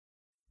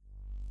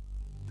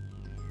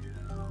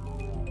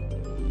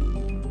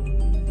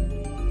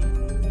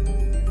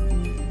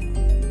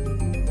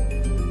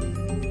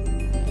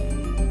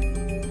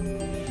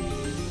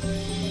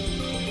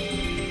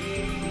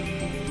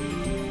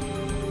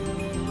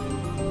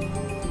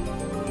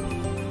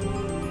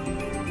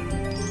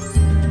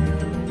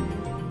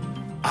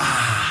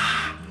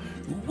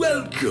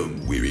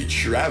Welcome, weary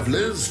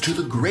travelers, to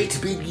the great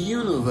big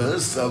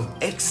universe of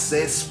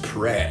Excess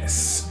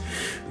Press.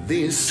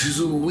 This is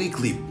a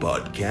weekly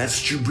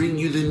podcast to bring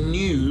you the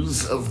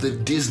news of the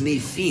Disney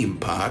theme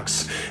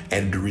parks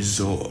and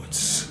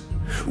resorts.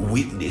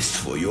 Witness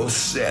for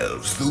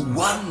yourselves the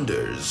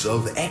wonders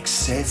of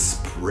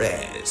Excess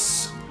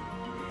Press.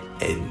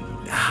 And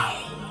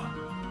now,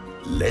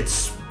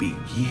 let's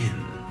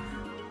begin.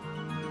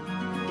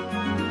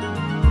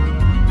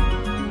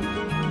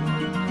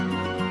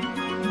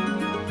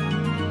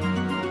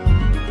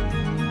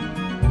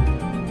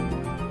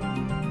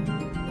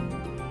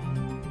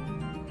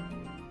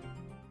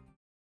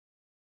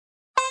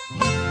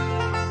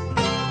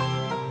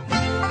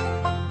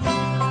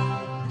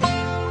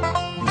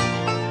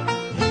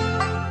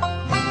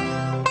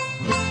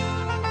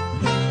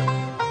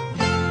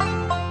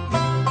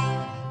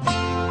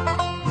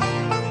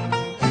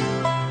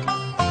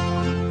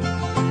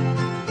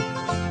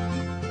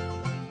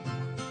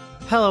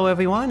 Hello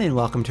everyone, and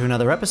welcome to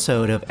another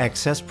episode of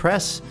Excess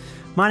Press.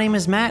 My name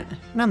is Matt,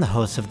 and I'm the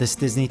host of this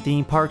Disney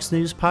Theme Parks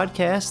News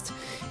podcast,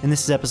 and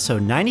this is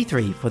episode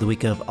 93 for the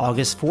week of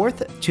August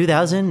 4th,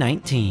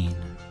 2019.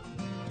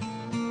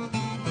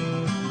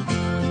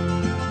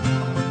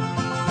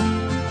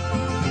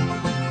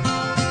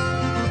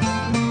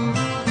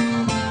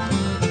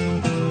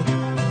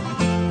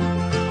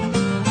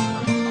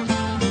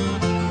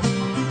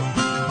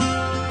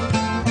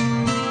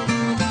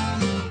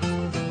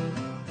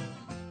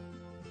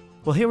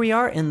 Well, here we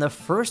are in the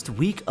first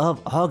week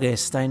of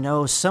August. I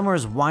know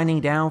summer's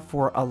winding down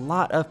for a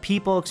lot of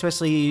people,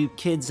 especially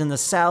kids in the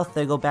South.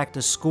 They go back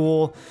to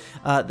school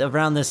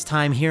around this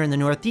time here in the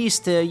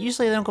Northeast.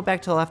 Usually they don't go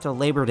back till after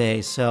Labor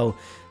Day, so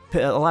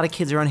a lot of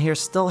kids around here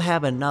still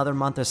have another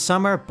month of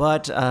summer,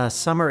 but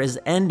summer is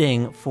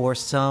ending for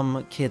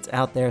some kids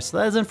out there, so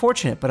that is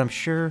unfortunate, but I'm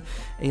sure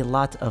a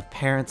lot of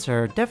parents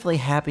are definitely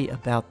happy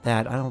about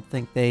that. I don't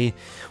think they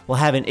will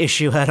have an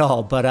issue at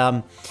all, but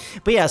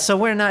yeah, so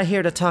we're not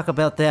here to talk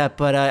about that,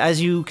 but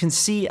as you can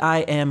see, I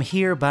am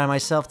here by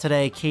myself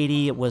today.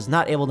 Katie was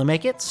not able to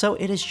make it, so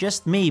it is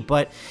just me,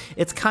 but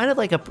it's kind of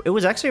like it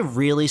was actually a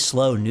really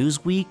slow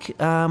news week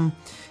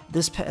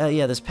this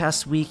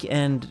past week,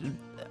 and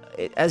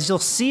as you'll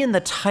see in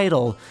the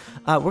title,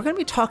 we're going to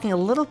be talking a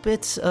little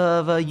bit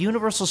of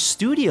Universal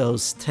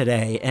Studios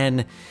today,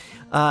 and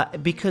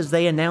because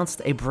they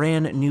announced a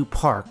brand new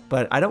park.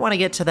 But I don't want to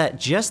get to that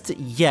just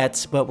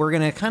yet, but I'm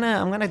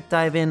going to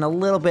dive in a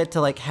little bit to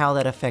like how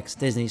that affects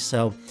Disney.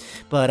 So,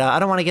 but I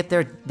don't want to get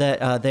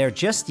there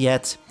just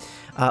yet.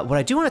 What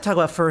I do want to talk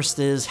about first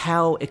is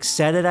how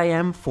excited I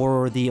am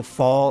for the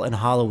fall and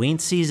Halloween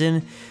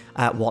season.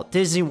 At Walt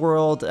Disney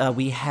World,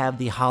 we have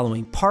the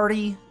Halloween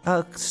party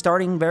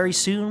starting very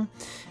soon.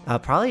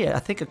 Probably, I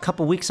think, a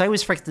couple weeks. I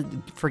always forget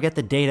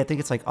the date. I think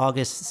it's like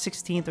August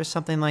 16th or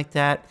something like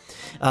that.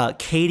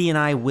 Katie and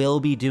I will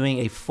be doing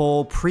a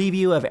full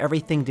preview of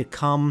everything to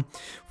come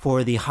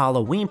for the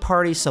Halloween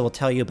party. So we'll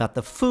tell you about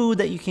the food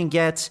that you can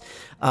get.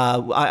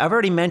 I've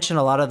already mentioned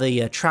a lot of the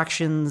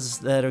attractions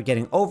that are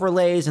getting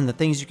overlays and the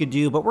things you could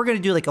do, but we're going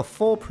to do like a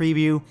full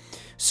preview.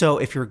 So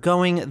if you're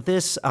going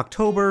this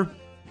October,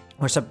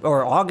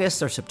 or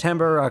August or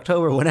September or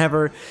October,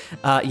 whenever,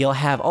 you'll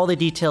have all the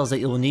details that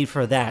you'll need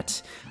for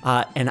that.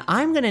 And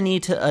I'm going to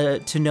need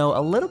to know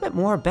a little bit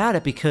more about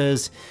it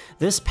because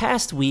this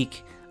past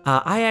week,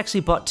 I actually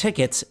bought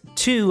tickets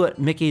to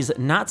Mickey's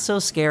Not So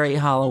Scary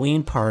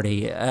Halloween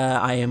Party.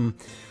 I am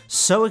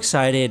so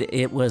excited.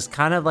 It was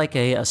kind of like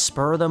a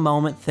spur of the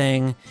moment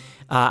thing.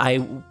 As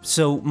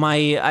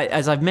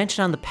I've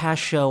mentioned on the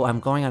past show, I'm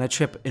going on a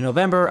trip in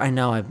November. I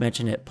know I've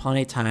mentioned it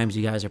plenty of times.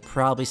 You guys are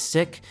probably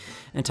sick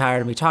and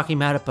tired of me talking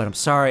about it, but I'm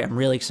sorry. I'm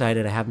really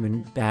excited. I haven't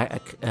been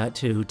back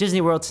to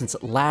Disney World since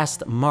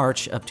last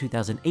March of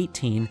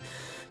 2018,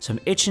 so I'm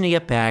itching to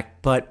get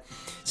back. But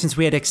since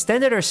we had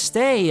extended our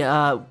stay,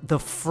 the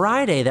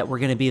Friday that we're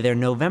going to be there,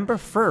 November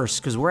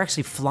 1st, because we're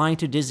actually flying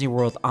to Disney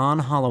World on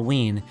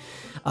Halloween,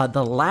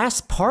 the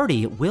last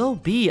party will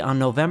be on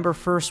November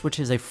 1st, which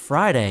is a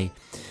Friday.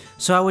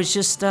 So I was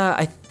just,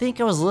 I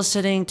think I was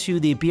listening to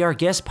the Be Our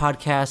Guest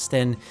podcast,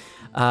 and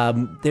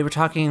they were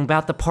talking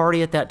about the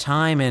party at that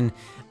time, and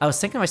I was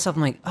thinking to myself,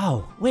 I'm like,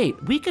 oh,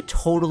 wait, we could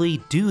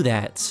totally do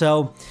that.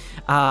 So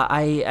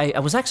I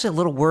was actually a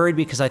little worried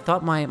because I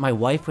thought my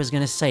wife was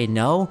going to say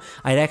no.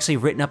 I'd actually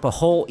written up a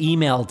whole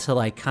email to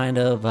like kind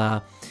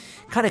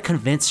of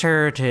convince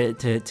her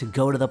to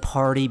go to the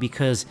party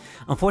because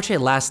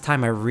unfortunately last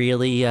time I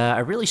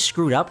really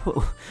screwed up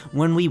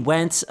when we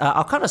went.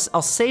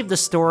 I'll save the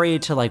story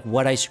to like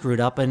what I screwed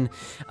up in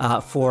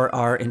for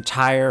our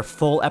entire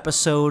full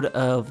episode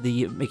of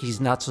the Mickey's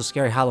Not So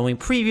Scary Halloween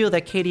preview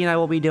that Katie and I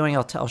will be doing.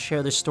 I'll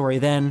share the story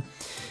then.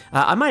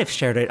 I might have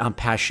shared it on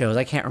past shows.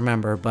 I can't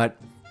remember, but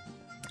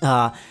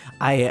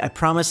I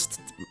promised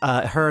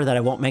her that I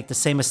won't make the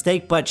same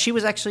mistake, but she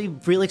was actually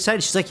really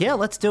excited. She's like, yeah,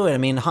 let's do it. I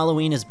mean,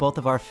 Halloween is both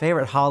of our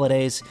favorite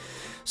holidays.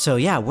 So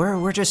yeah,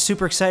 we're just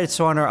super excited.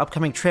 So on our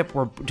upcoming trip,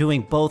 we're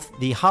doing both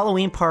the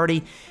Halloween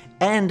party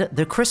and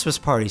the Christmas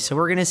party. So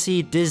we're going to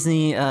see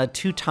Disney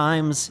two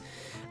times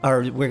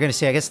or we're going to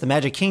see, I guess, the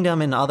Magic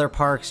Kingdom and other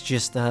parks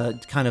just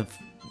kind of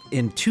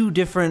in 2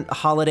 different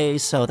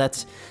holidays. So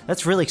that's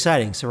really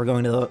exciting. So we're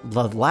going to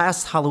the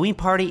last Halloween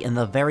party and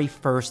the very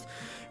first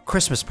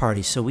Christmas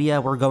party. So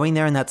we're going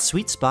there in that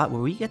sweet spot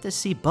where we get to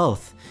see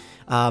both.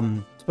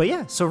 But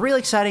yeah, so really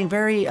exciting,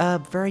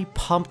 very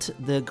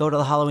pumped to go to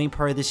the Halloween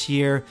party this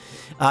year.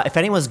 If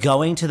anyone's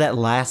going to that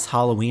last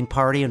Halloween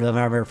party on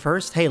November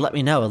 1st, hey, let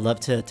me know. I'd love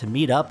to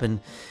meet up and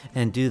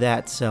do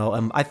that.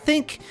 So I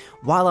think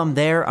while I'm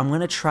there, I'm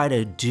going to try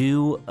to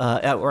do,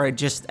 or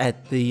just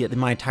at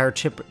my entire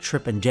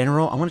trip in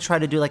general, I'm going to try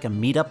to do like a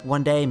meetup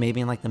one day,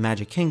 maybe in like the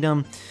Magic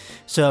Kingdom.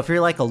 So if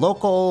you're like a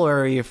local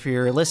or if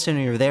you're listening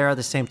and you're there at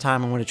the same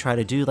time, I'm going to try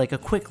to do like a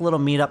quick little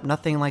meetup,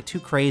 nothing like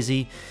too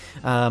crazy.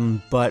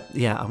 But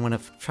yeah, I'm going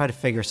to try to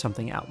figure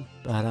something out.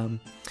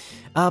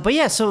 But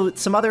yeah, so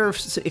some other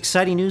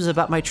exciting news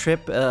about my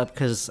trip,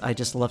 because I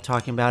just love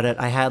talking about it.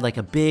 I had like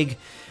a big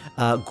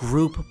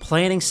group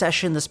planning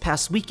session this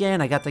past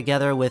weekend. I got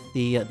together with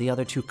the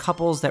other 2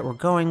 couples that we're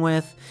going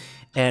with,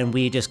 and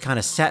we just kind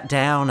of sat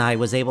down. I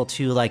was able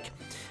to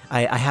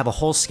I have a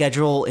whole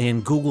schedule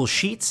in Google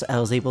Sheets. I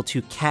was able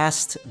to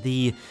cast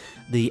the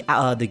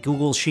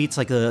Google Sheets,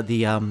 like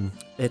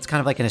it's kind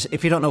of like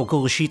if you don't know what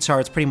Google Sheets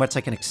are, it's pretty much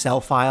like an Excel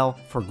file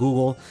for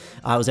Google.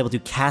 I was able to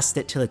cast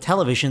it to the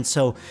television,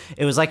 so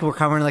it was like we're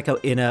covering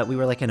we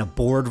were like in a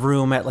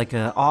boardroom at like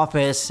an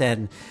office,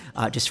 and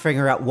just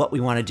figuring out what we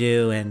want to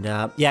do. And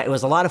yeah, it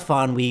was a lot of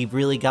fun. We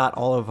really got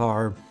all of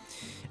our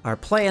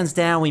plans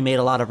down. We made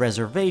a lot of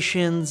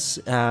reservations.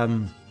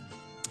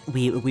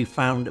 We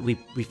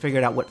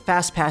figured out what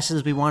fast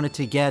passes we wanted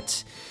to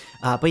get.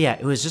 But yeah,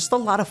 it was just a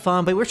lot of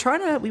fun. But we were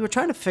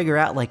trying to figure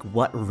out like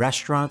what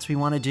restaurants we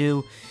want to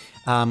do.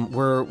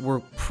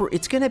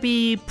 It's gonna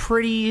be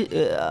pretty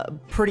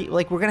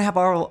like we're gonna have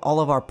all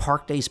of our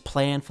park days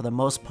planned for the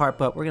most part,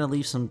 but we're gonna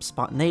leave some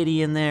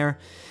spontaneity in there.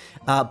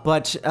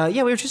 But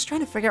yeah, we were just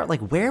trying to figure out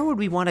like where would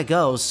we want to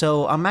go.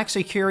 So I'm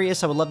actually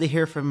curious. I would love to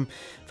hear from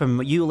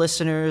you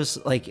listeners.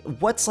 Like,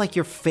 what's like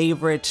your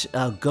favorite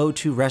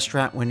go-to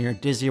restaurant when you're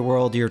at Disney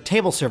World? Your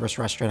table service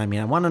restaurant. I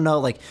mean, I want to know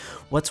like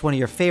what's one of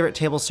your favorite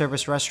table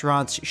service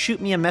restaurants. Shoot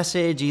me a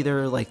message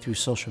either like through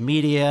social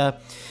media,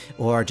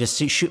 or just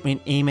shoot me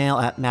an email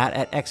at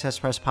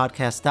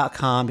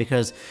matt@excesspresspodcast.com,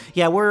 because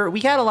yeah,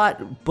 we got a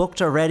lot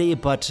booked already,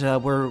 but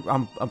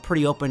I'm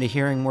pretty open to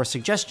hearing more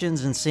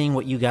suggestions and seeing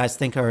what you guys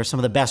think are some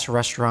of the best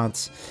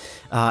restaurants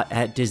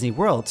at Disney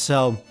World.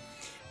 So,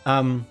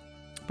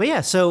 but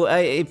yeah, so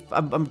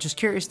I'm just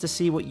curious to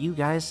see what you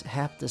guys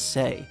have to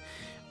say.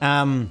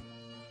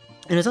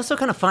 And it's also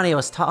kind of funny. I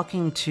was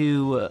talking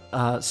to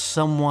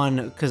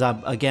someone, because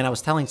I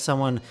was telling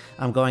someone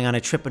I'm going on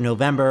a trip in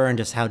November and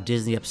just how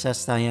Disney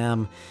obsessed I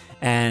am.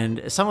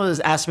 And someone was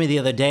asking me the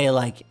other day,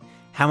 like,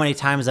 how many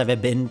times have I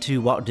been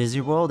to Walt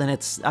Disney World? And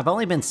I've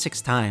only been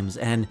 6 times.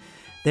 And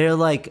they're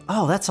like,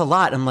 oh, that's a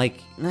lot. I'm like,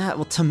 nah,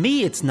 well, to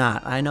me, it's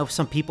not. I know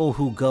some people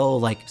who go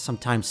like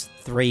sometimes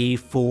 3,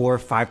 4,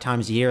 5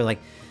 times a year. Like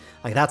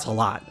that's a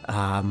lot.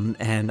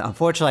 And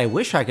unfortunately, I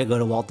wish I could go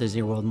to Walt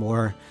Disney World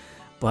more.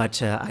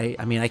 But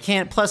I mean, I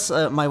can't. Plus,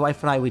 my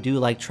wife and I, we do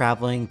like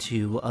traveling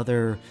to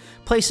other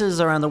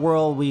places around the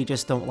world. We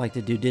just don't like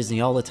to do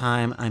Disney all the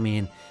time. I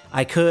mean,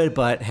 I could,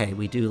 but hey,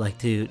 we do like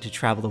to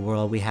travel the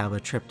world. We have a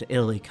trip to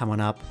Italy coming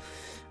up.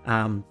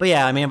 But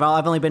yeah, I mean,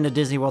 I've only been to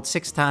Disney World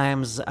 6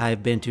 times.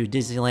 I've been to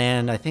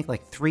Disneyland, I think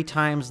like 3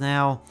 times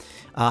now.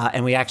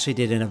 And we actually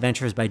did an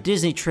Adventures by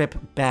Disney trip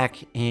back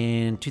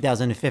in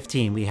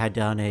 2015. We had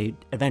done a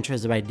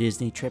Adventures by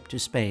Disney trip to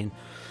Spain.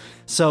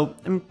 So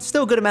I'm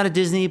still a good amount of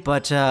Disney,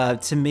 but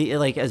to me,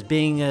 like as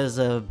being as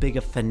big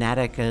a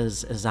fanatic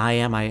as I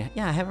am, I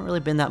haven't really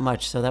been that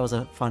much. So that was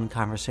a fun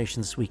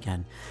conversation this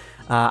weekend.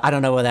 I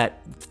don't know where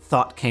that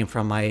thought came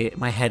from.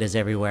 My head is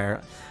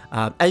everywhere.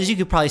 As you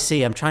could probably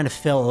see, I'm trying to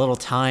fill a little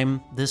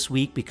time this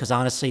week because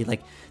honestly,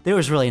 like there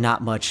was really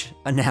not much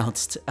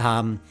announced.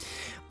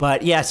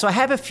 But yeah, so I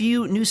have a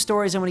few news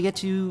stories I want to get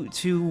to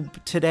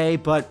today,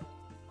 but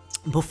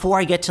before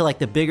I get to like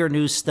the bigger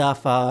news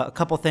stuff, a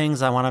couple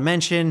things I want to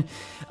mention.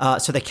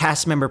 So the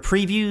cast member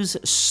previews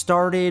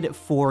started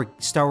for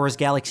Star Wars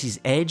Galaxy's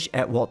Edge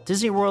at Walt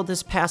Disney World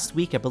this past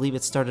week. I believe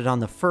it started on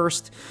the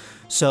 1st.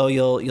 So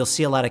you'll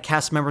see a lot of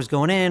cast members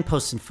going in,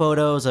 posting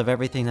photos of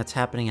everything that's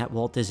happening at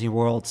Walt Disney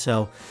World.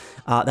 So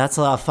that's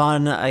a lot of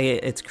fun.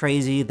 It's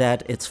crazy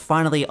that it's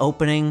finally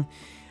opening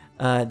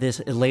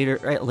this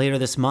later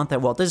this month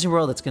at Walt Disney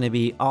World. It's going to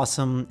be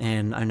awesome,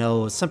 and I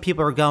know some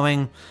people are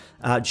going.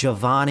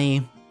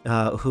 Giovanni,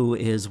 who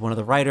is one of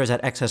the writers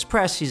at Excess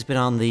Press, he's been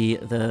on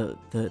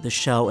the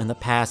show in the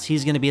past.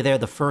 He's going to be there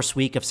the first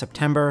week of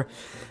September.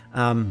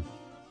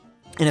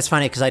 And it's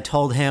funny because I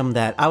told him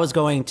that I was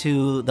going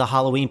to the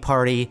Halloween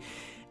party,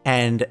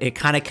 and it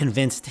kind of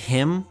convinced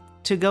him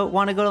to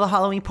want to go to the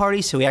Halloween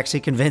party. So he actually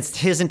convinced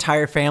his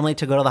entire family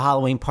to go to the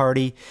Halloween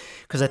party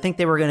because I think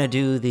they were going to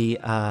do the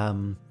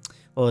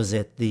what was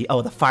it? The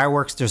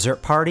fireworks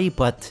dessert party,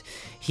 but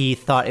he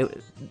thought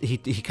he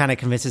kind of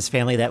convinced his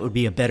family that would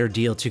be a better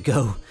deal to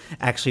go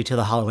actually to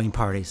the Halloween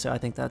party. So I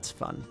think that's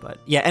fun. But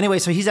yeah, anyway,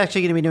 so he's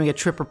actually going to be doing a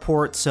trip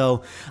report.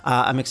 So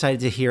I'm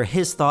excited to hear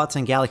his thoughts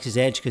on Galaxy's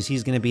Edge because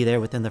he's going to be there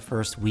within the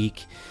first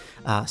week.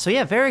 So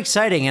yeah, very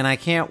exciting, and I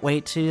can't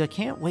wait to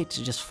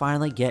just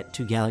finally get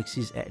to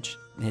Galaxy's Edge.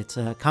 It's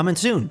coming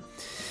soon.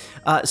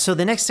 So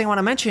the next thing I want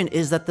to mention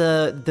is that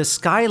the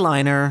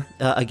Skyliner,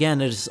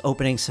 again, is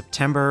opening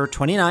September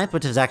 29th,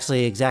 which is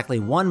actually exactly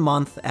 1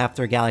 month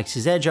after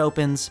Galaxy's Edge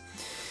opens.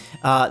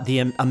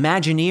 The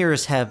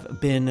Imagineers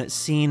have been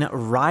seen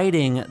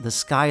riding the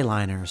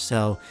Skyliner.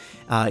 So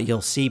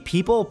you'll see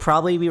people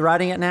probably be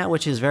riding it now,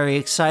 which is very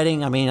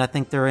exciting. I mean, I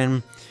think they're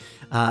in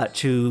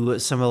to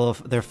some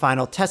of their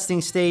final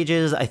testing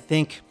stages. I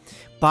think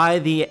by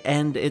the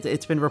end,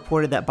 it's been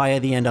reported that by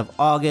the end of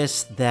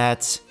August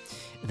that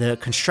the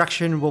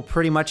construction will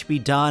pretty much be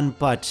done,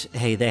 but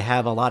hey, they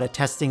have a lot of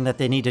testing that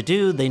they need to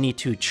do. They need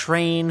to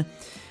train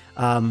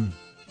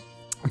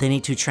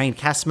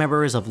cast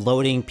members of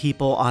loading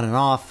people on and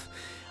off.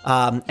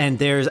 And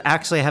there's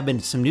actually have been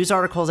some news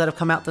articles that have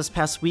come out this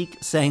past week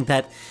saying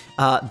that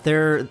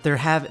they're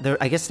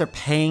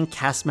paying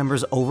cast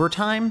members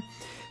overtime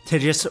to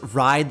just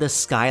ride the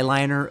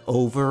Skyliner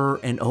over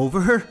and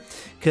over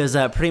because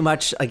pretty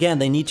much, again,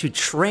 they need to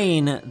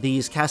train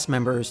these cast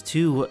members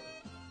to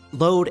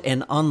load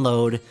and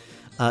unload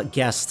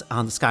guests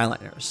on the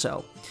Skyliner.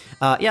 So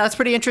yeah, that's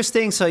pretty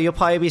interesting. So you'll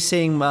probably be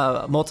seeing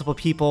multiple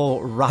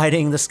people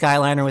riding the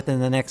Skyliner within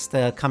the next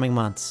coming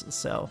months.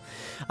 So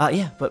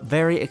yeah, but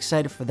very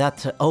excited for that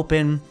to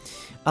open.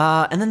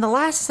 And then the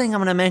last thing I'm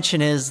going to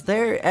mention is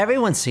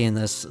everyone's seeing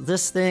this.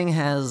 This thing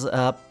has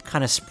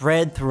kind of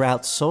spread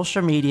throughout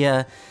social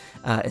media.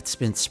 It's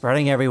been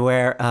spreading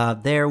everywhere.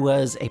 There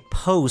was a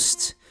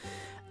post.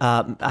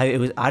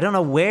 I don't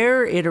know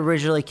where it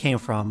originally came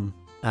from.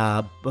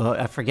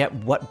 I forget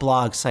what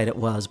blog site it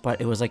was,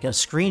 but it was like a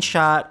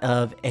screenshot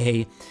of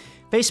a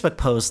Facebook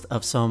post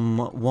of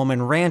some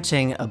woman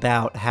ranting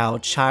about how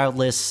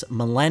childless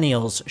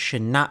millennials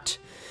should not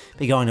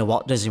be going to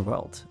Walt Disney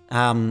World.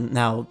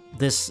 Now,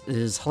 this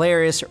is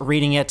hilarious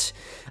reading it,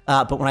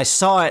 but when I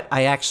saw it,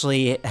 I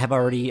actually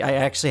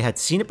had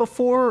seen it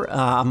before.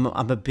 I'm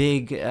a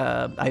big,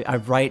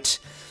 I write,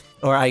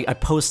 or I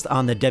post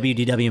on the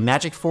WDW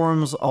Magic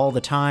forums all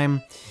the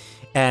time.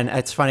 And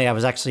it's funny, I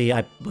was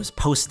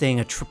posting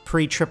a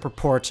pre-trip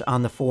report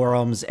on the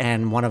forums,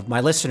 and one of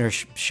my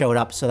listeners showed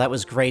up, so that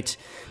was great.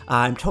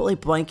 I'm totally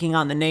blanking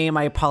on the name,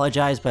 I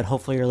apologize, but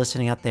hopefully you're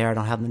listening out there. I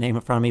don't have the name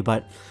in front of me,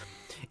 but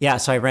yeah,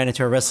 so I ran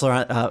into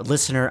a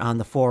listener on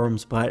the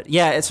forums. But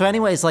yeah, so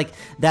anyways, like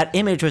that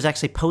image was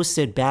actually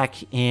posted back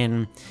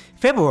in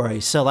February,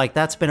 so like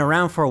that's been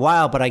around for a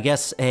while, but I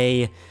guess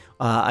a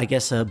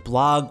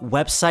blog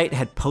website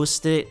had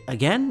posted it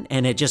again,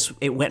 and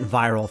it went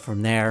viral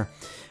from there.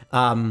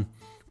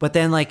 But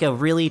then like a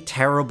really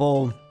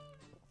terrible,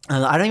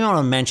 I don't even want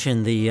to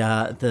mention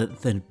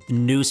the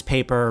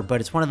newspaper,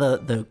 but it's one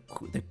of the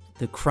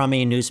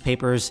crummy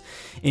newspapers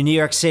in New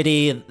York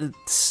City.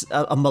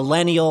 A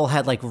millennial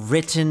had like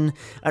written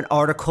an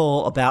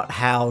article about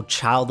how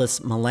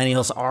childless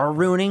millennials are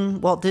ruining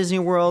Walt Disney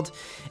World.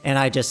 And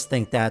I just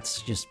think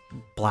that's just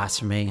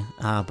blasphemy.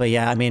 But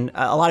yeah, I mean,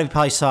 a lot of you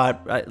probably saw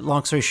it.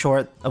 Long story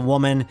short, a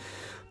woman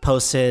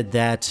posted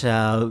that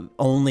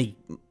only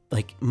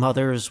like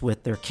mothers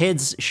with their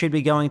kids should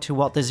be going to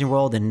Walt Disney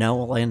World, and no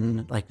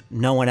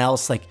one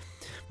else. Like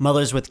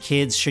mothers with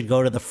kids should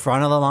go to the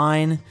front of the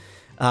line.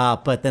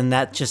 But then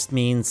that just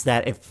means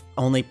that if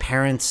only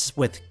parents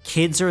with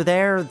kids are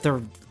there,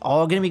 they're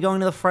all going to be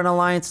going to the front of the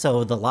line.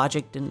 So the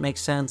logic didn't make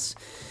sense.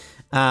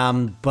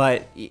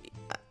 But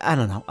I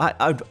don't know.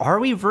 Are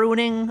we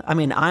ruining? I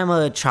mean, I'm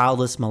a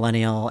childless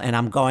millennial, and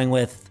I'm going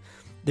with.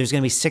 There's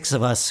going to be 6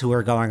 of us who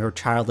are going, or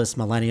childless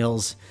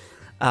millennials.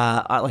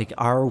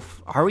 Are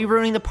we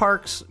ruining the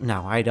parks?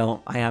 No, I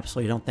don't. I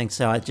absolutely don't think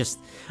so. I think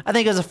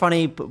it was a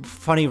funny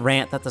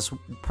rant that this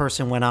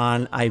person went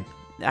on. I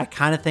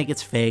kind of think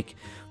it's fake,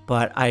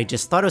 but I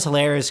just thought it was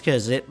hilarious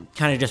because it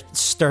kind of just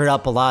stirred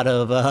up a lot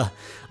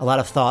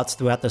of thoughts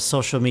throughout the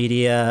social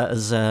media,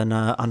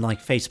 on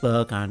like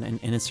Facebook, on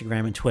and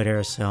Instagram and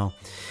Twitter. So,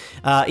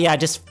 yeah, I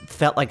just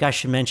felt like I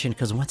should mention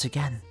because once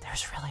again,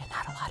 there's really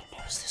not a lot of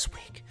news this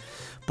week.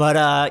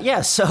 But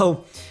yeah,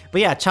 so. But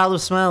yeah,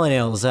 childless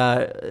millennials,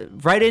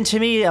 write into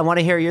me. I want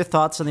to hear your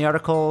thoughts on the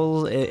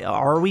article.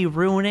 Are we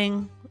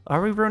ruining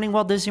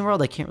Walt Disney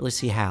World? I can't really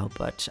see how,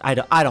 but I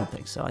don't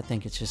think so. I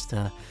think it's just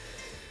a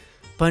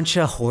bunch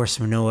of horse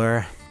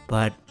manure.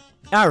 But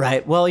all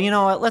right, well, you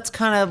know what? Let's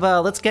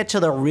get to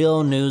the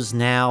real news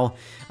now.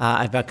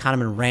 I've kind of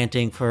been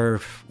ranting for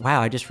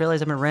I just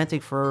realized I've been ranting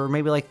for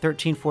maybe like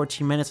 13,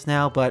 14 minutes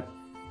now, but.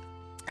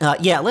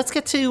 Yeah, let's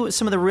get to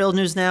some of the real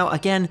news now.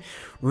 Again,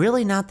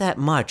 really not that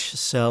much.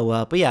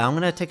 So, but yeah, I'm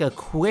going to take a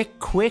quick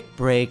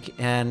break.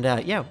 And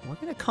yeah, we're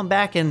going to come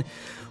back and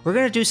we're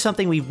going to do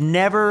something we've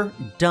never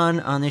done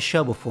on this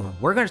show before.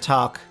 We're going to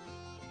talk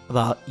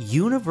about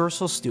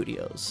Universal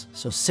Studios.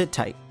 So sit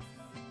tight.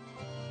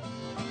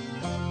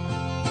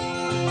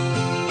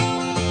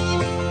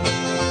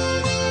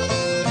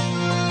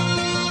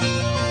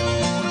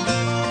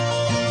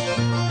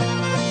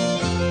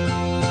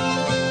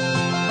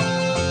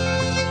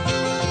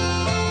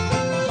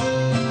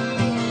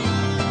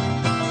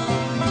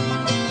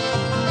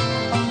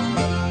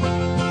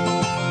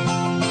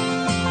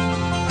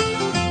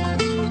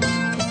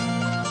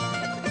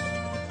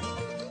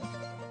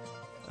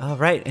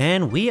 right,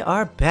 and we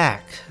are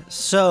back.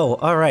 So,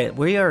 all right,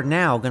 we are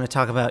now going to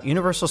talk about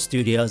Universal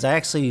Studios.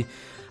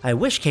 I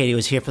wish Katie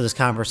was here for this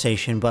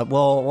conversation, but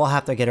we'll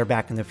have to get her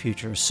back in the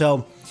future.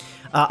 So,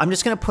 I'm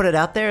just going to put it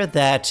out there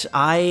that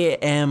I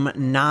am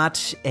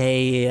not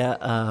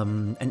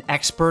an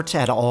expert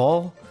at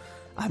all.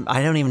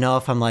 I don't even know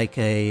if I'm like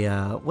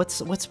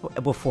what's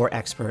before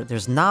expert.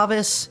 There's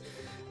novice.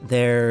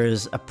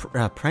 There's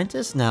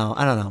apprentice? No,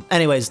 I don't know.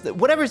 Anyways,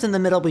 whatever's in the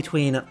middle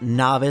between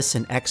novice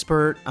and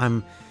expert,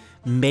 I'm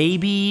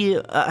maybe...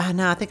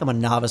 I think I'm a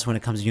novice when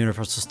it comes to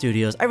Universal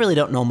Studios. I really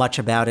don't know much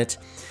about it.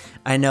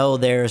 I know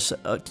there's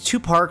 2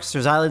 parks.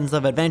 There's Islands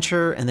of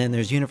Adventure, and then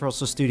there's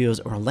Universal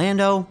Studios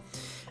Orlando.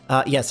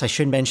 Yes, I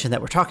should mention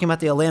that we're talking about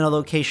the Orlando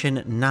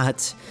location,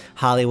 not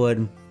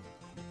Hollywood.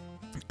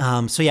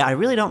 So yeah, I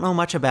really don't know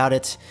much about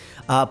it.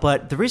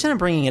 But the reason I'm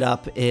bringing it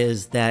up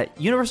is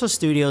that Universal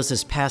Studios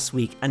this past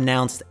week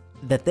announced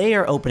that they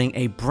are opening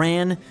a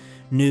brand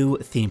new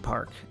theme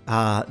park.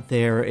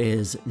 There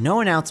is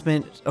no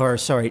announcement,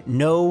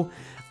 no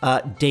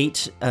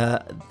date.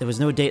 There was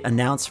no date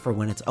announced for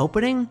when it's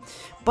opening,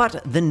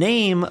 but the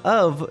name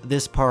of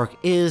this park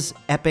is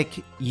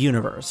Epic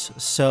Universe.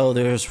 So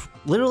there's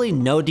literally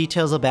no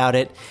details about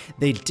it.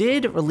 They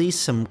did release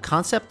some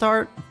concept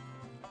art.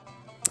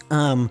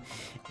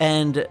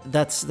 And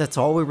that's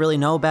all we really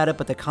know about it.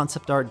 But the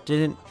concept art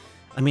didn't.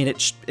 I mean,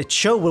 it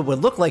showed what it would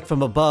look like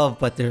from above,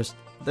 but there's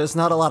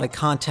not a lot of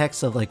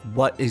context of like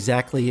what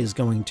exactly is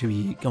going to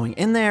be going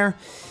in there.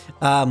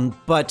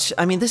 But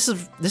I mean, this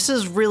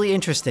is really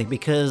interesting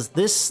because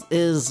this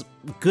is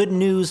good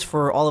news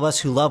for all of us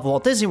who love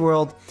Walt Disney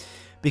World,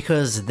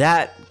 because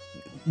that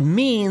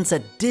means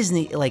that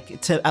Disney,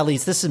 at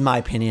least this is my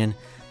opinion,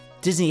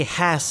 Disney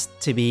has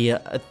to be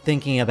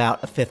thinking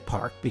about a 5th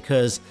park,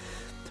 because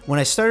when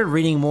I started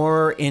reading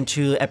more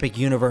into Epic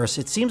Universe,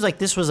 it seems like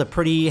this was a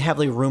pretty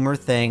heavily rumored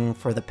thing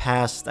for the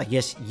past, I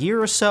guess,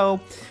 year or so.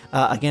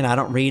 Again, I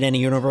don't read any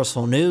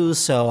Universal news,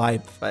 so I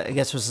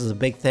guess this is a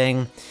big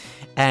thing.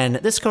 And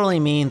this could only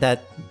mean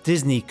that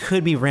Disney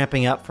could be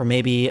ramping up for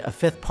maybe a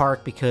 5th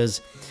park,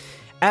 because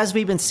as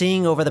we've been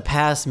seeing over the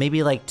past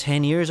maybe like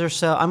 10 years or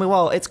so, I mean,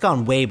 well, it's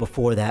gone way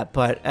before that,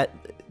 but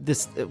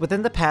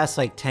within the past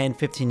like 10,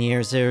 15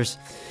 years,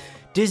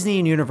 Disney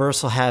and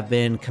Universal have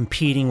been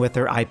competing with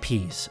their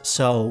IPs.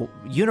 So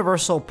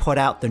Universal put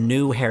out the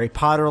new Harry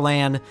Potter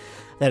land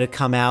that had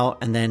come out,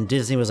 and then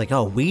Disney was like,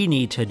 oh, we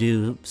need to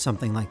do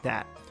something like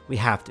that. We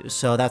have to.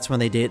 So that's when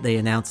they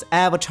announced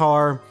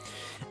Avatar.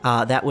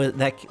 That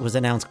was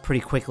announced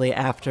pretty quickly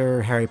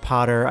after Harry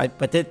Potter.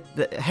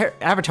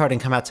 Avatar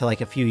didn't come out till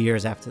like a few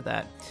years after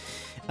that.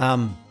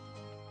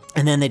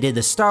 And then they did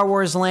the Star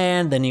Wars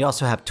land. Then you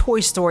also have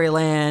Toy Story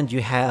Land.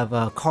 You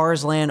have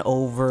Cars Land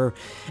over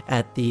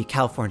at the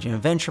California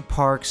Adventure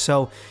Park.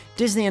 So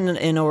Disney and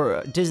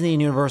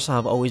Universal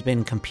have always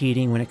been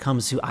competing when it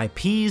comes to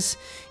IPs.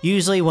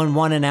 Usually when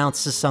one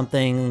announces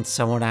something,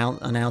 someone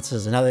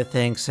announces another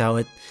thing. So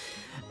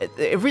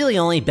it really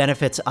only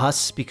benefits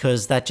us,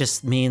 because that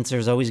just means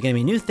there's always going to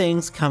be new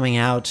things coming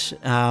out.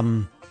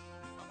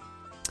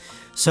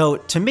 So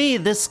to me,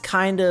 this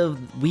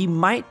we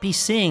might be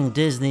seeing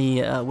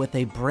Disney with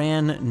a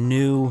brand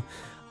new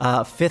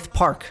 5th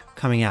park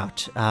coming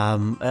out.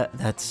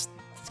 That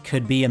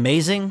could be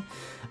amazing.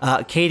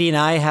 Katie and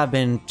I have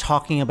been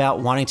talking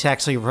about wanting to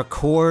actually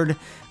record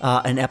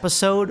an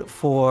episode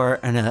for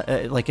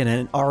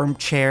an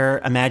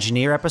armchair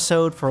Imagineer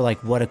episode for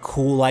like what a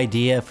cool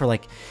idea for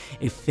like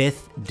a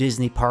 5th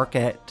Disney park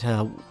at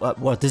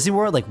Walt Disney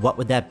World. Like, what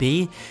would that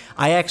be?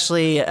 I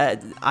actually,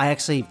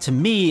 to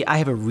me, I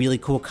have a really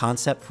cool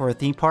concept for a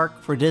theme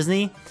park for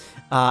Disney.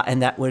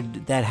 And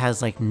that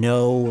has like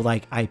no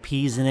like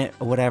IPs in it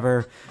or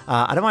whatever.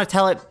 I don't want to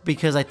tell it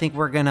because I think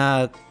we're going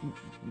to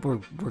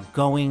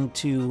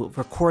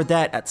record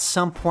that at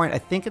some point. I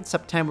think in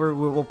September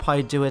we'll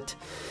probably do it.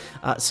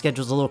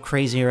 Schedule's a little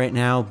crazy right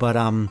now, but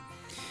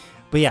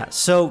yeah.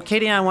 So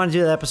Katie and I want to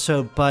do that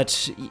episode,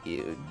 but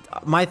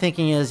my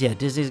thinking is, yeah,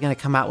 Disney's going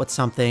to come out with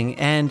something.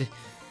 And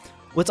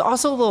what's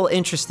also a little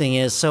interesting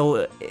is,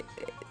 so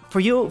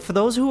for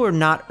those who are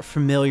not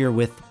familiar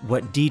with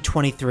what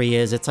D23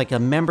 is, it's like a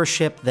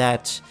membership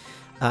that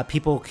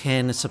people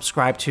can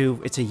subscribe to.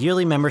 It's a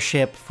yearly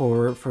membership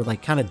for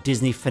like kind of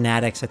Disney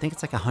fanatics. I think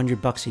it's like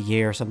 $100 a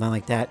year or something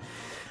like that.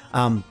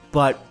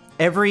 But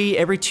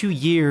every 2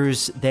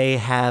 years they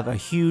have a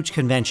huge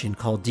convention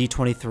called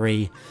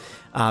D23.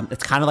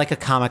 It's kind of like a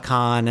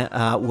Comic-Con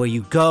where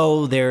you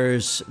go.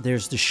 There's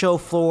the show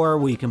floor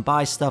where you can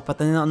buy stuff, but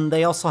then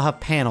they also have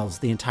panels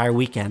the entire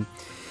weekend.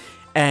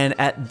 And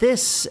at the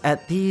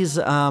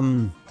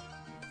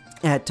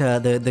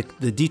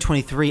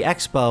D23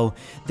 Expo,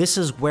 this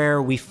is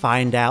where we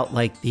find out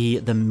like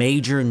the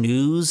major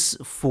news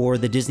for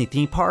the Disney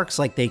theme parks.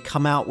 Like, they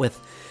come out with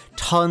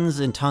tons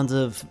and tons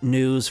of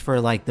news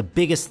for like the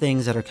biggest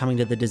things that are coming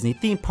to the Disney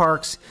theme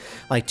parks.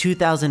 Like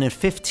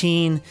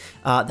 2015,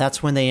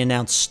 that's when they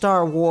announced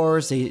Star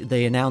Wars.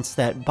 They announced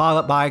that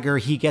Bob Iger,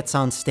 he gets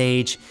on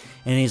stage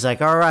and he's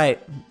like, all right,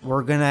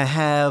 we're going to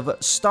have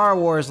Star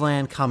Wars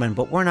Land coming,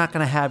 but we're not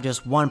going to have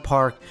just one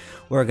park.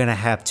 We're going to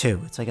have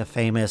two. It's like a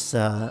famous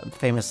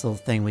little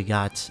thing we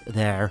got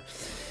there.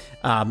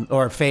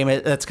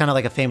 That's kind of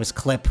like a famous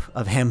clip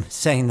of him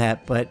saying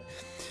that. But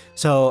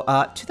so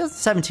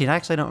 2017, I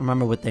actually don't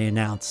remember what they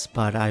announced,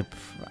 but I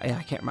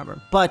can't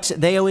remember. But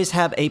they always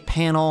have a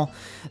panel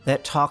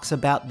that talks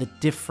about the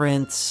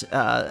different,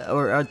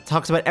 or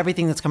talks about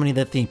everything that's coming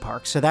to the theme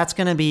park. So that's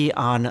going to be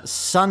on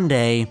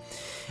Sunday,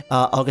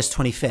 August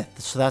 25th.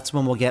 So that's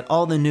when we'll get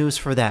all the news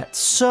for that.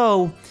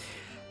 So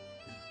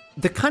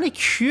the kind of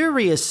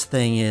curious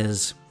thing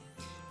is,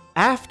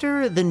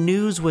 after the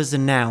news was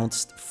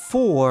announced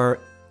for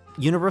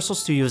Universal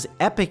Studios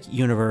Epic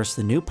Universe,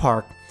 the new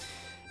park,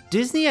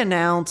 Disney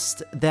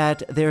announced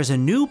that there's a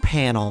new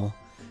panel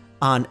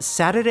on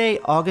Saturday,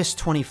 August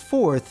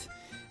 24th,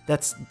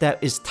 that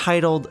is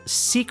titled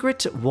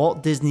Secret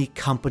Walt Disney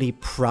Company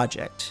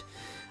Project.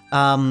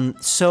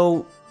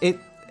 So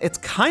it's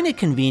kind of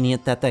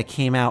convenient that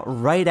came out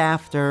right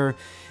after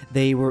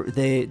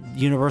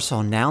Universal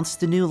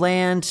announced the new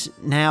land.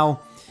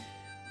 Now,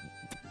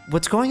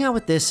 what's going on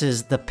with this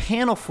is the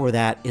panel for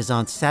that is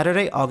on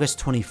Saturday, August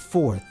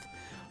 24th,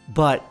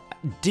 but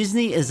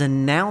Disney is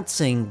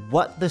announcing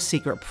what the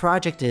secret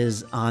project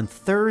is on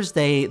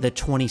Thursday, the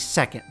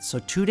 22nd. So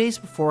 2 days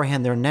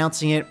beforehand, they're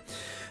announcing it.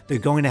 They're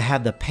going to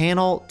have the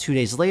panel 2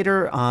 days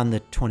later on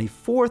the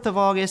 24th of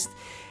August.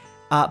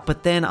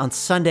 But then on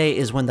Sunday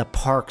is when the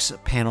parks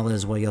panel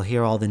is, where you'll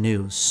hear all the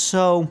news.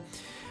 So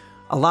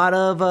a lot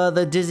of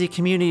the Disney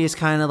community is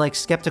kind of like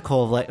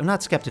skeptical,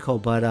 not skeptical,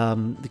 but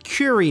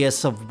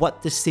curious of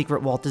what this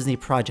secret Walt Disney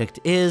project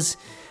is.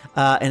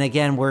 And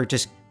again, we're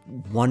just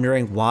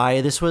wondering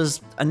why this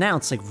was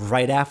announced, like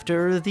right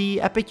after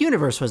the Epic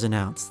Universe was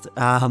announced.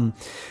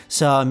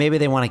 So maybe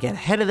they want to get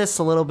ahead of this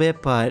a little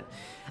bit, but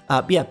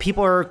yeah,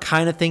 people are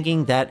kind of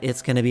thinking that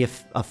it's going to be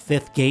a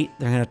fifth gate.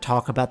 They're going to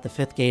talk about the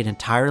fifth gate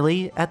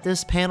entirely at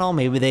this panel.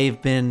 Maybe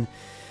they've been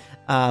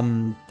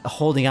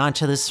holding on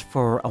to this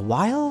for a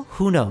while.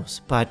 Who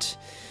knows? But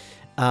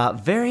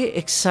very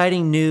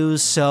exciting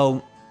news.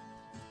 So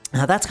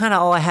that's kind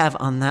of all I have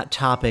on that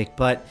topic.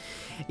 But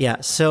yeah,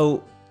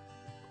 so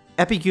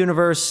Epic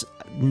Universe,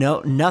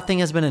 nothing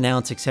has been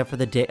announced except for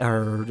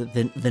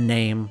the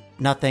name.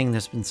 Nothing.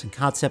 There's been some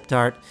concept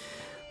art.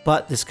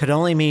 But this could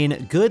only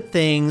mean good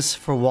things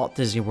for Walt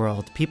Disney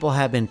World. People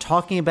have been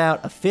talking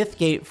about a fifth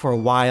gate for a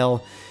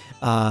while.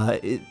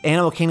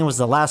 Animal Kingdom was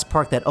the last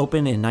park that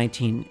opened in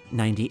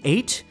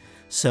 1998.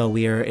 So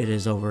it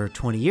is over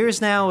 20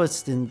 years now.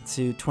 It's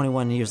into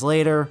 21 years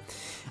later.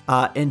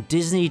 And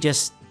Disney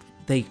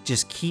they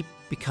just keep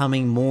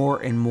becoming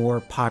more and more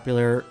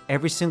popular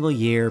every single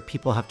year.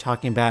 People have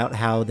talking about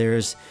how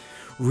there's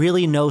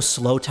really no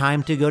slow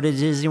time to go to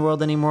Disney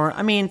World anymore.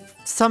 I mean,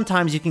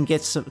 sometimes you can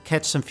catch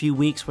some few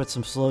weeks with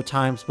some slow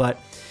times, but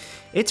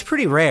it's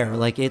pretty rare.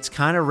 Like, it's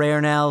kind of rare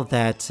now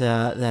that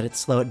it's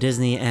slow at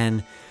Disney.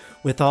 And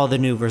with all the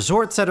new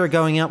resorts that are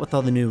going out, with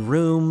all the new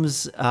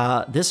rooms,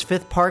 this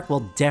fifth park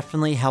will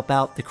definitely help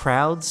out the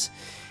crowds.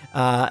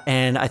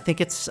 And I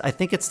think it's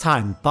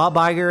time. Bob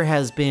Iger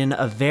has been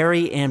a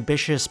very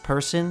ambitious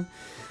person.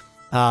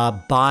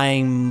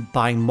 Buying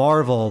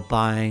Marvel,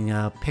 buying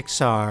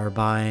Pixar,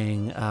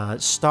 buying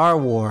Star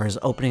Wars,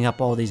 opening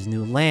up all these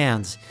new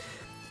lands.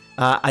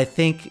 I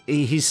think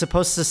he's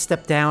supposed to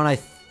step down, I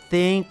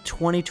think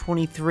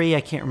 2023.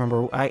 I can't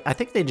remember. I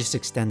think they just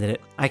extended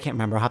it. I can't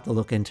remember. I'll have to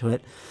look into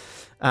it.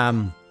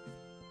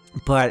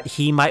 But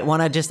he might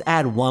want to just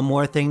add one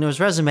more thing to his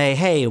resume.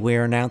 Hey,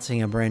 we're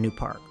announcing a brand new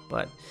park.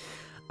 But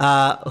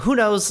who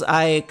knows?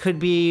 I could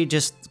be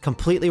just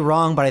completely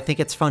wrong, but I think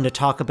it's fun to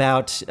talk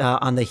about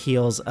on the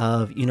heels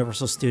of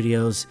Universal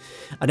Studios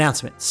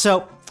announcement.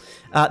 So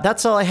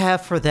that's all I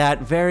have for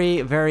that.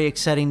 Very, very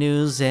exciting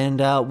news, and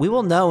we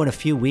will know in a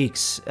few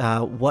weeks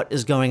what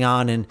is going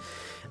on. And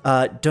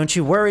don't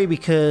you worry,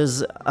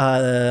 because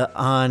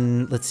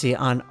on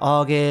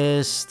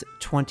August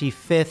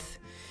 25th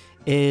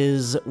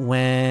is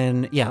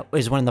when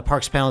the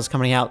Parks panel is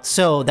coming out.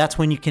 So that's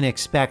when you can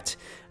expect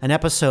an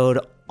episode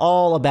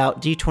all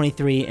about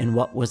D23 and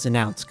what was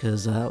announced,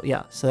 because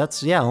so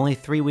that's only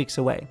 3 weeks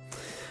away.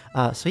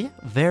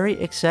 Very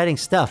exciting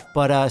stuff.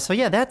 But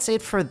that's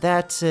it for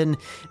that. And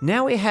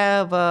now we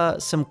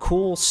have some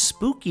cool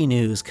spooky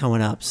news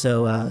coming up,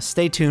 so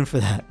stay tuned for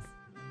that.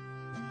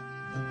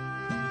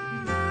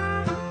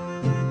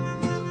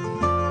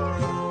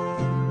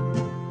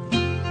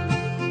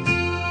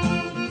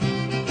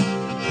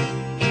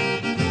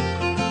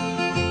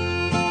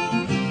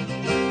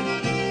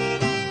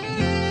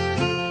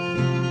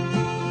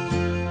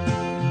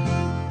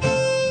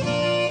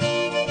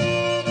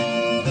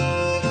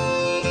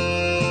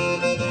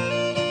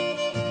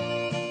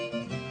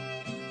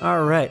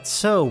 All right,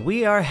 so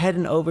we are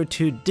heading over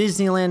to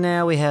Disneyland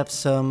now. We have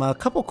a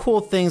couple cool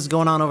things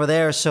going on over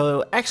there.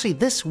 So actually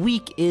this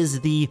week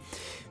is the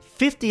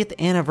 50th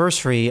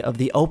anniversary of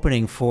the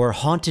opening for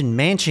Haunted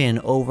Mansion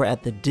over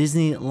at the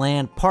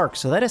Disneyland Park.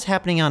 So that is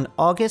happening on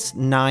August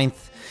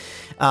 9th.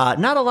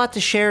 Not a lot to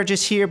share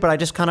just here, but I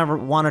just kind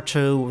of wanted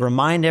to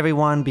remind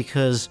everyone,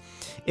 because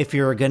if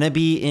you're going to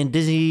be in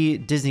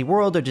Disney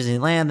World or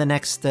Disneyland the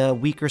next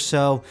week or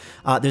so,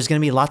 there's going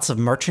to be lots of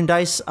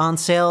merchandise on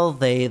sale.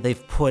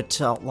 They've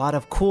put a lot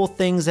of cool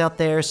things out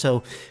there,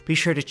 so be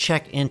sure to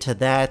check into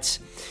that.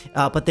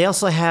 But they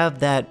also have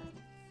that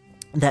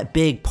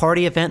big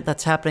party event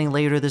that's happening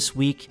later this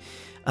week.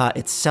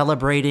 It's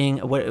celebrating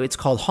what it's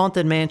called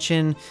Haunted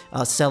Mansion,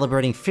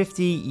 celebrating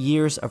 50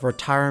 years of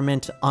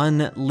retirement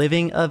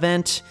unliving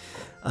event.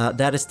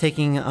 That is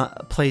taking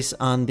place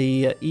on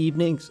the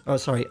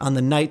on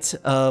the nights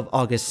of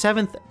August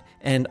 7th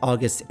and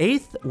August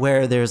 8th,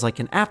 where there's like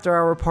an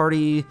after-hours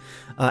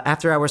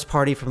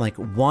party from like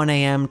 1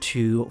 a.m.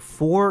 to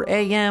 4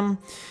 a.m.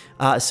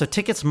 So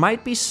tickets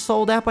might be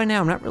sold out by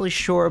now. I'm not really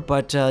sure,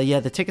 but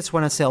the tickets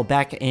went on sale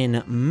back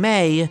in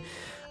May.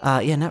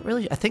 Not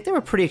really. I think they were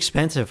pretty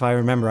expensive, if I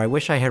remember. I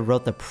wish I had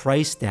wrote the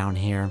price down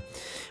here.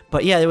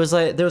 But yeah, there was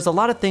a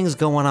lot of things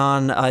going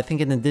on. I think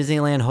in the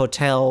Disneyland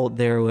Hotel,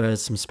 there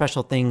was some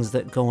special things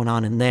that going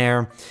on in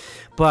there.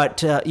 But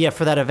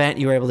for that event,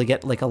 you were able to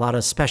get like a lot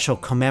of special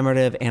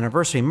commemorative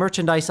anniversary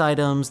merchandise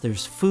items.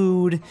 There's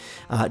food,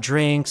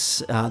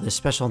 drinks, there's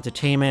special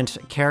entertainment,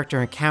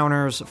 character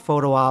encounters,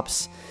 photo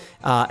ops.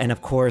 And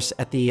of course,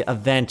 at the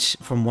event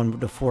from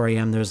 1 to 4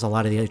 a.m., there's a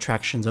lot of the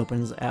attractions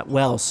opens as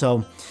well.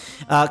 So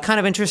kind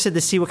of interested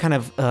to see what kind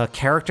of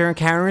character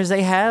encounters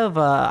they have.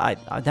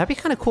 That'd be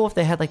kind of cool if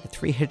they had like the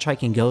 3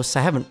 hitchhiking ghosts.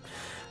 I haven't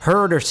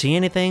heard or seen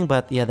anything,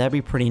 but yeah, that'd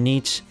be pretty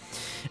neat.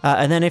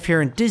 And then if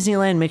you're in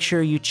Disneyland, make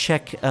sure you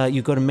check,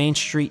 you go to Main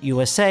Street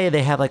USA.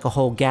 They have like a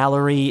whole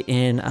gallery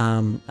in,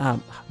 man,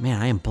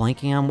 I am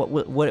blanking on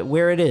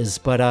where it is,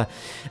 but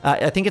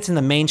I think it's in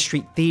the Main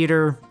Street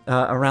Theater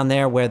around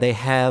there, where they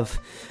have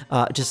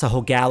just a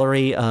whole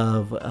gallery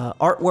of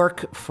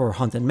artwork for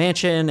Haunted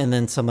Mansion, and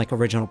then some like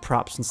original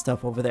props and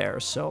stuff over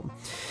there. So,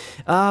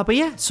 so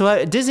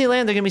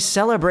Disneyland, they're going to be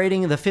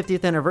celebrating the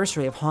 50th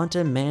anniversary of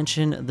Haunted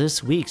Mansion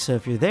this week. So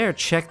if you're there,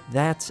 check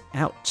that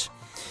out.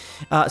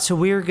 So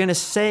we're going to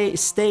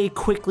stay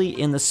quickly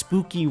in the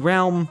spooky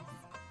realm.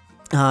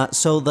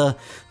 So the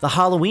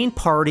Halloween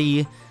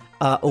party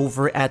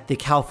over at the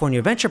California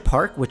Adventure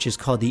Park, which is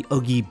called the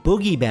Oogie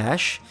Boogie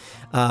Bash,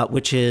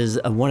 which is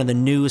one of the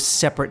new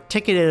separate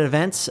ticketed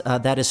events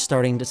that is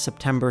starting to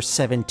September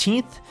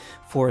 17th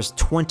for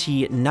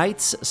 20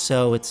 nights.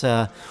 So it's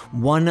 1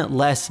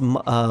 month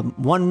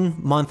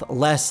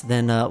less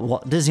than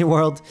Walt Disney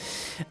World.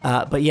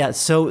 But yeah,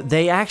 so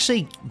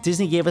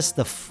Disney gave us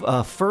the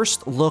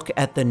first look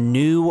at the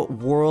new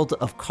World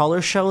of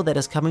Color show that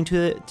is coming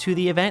to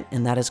the event,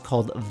 and that is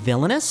called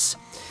Villainous.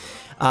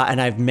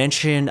 And I've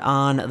mentioned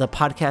on the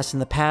podcast in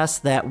the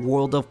past that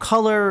World of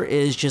Color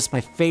is just my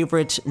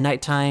favorite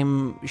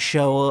nighttime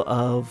show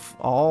of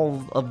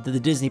all of the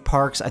Disney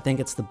parks. I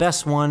think it's the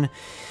best one.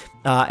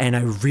 And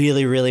I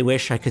really, really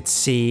wish I could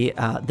see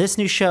this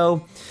new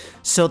show.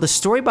 So the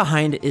story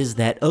behind it is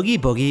that Oogie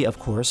Boogie, of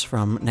course,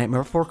 from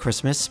Nightmare Before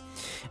Christmas,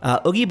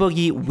 Oogie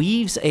Boogie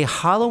weaves a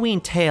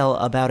Halloween tale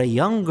about a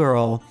young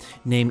girl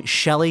named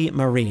Shelly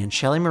Marie. And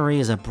Shelly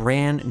Marie is a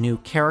brand new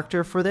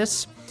character for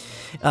this.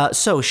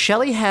 So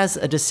Shelly has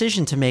a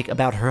decision to make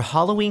about her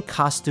Halloween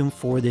costume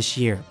for this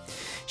year.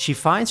 She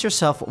finds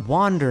herself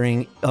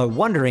wondering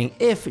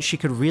if she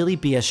could really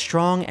be as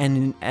strong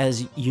and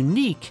as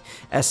unique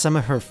as some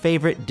of her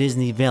favorite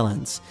Disney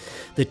villains.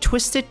 The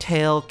twisted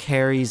tale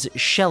carries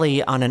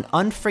Shelly on an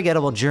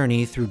unforgettable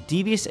journey through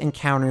devious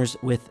encounters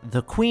with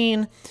the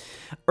Queen,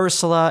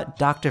 Ursula,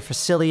 Dr.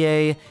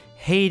 Facilier,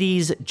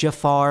 Hades,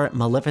 Jafar,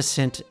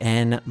 Maleficent,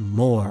 and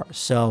more.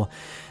 So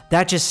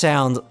that just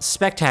sounds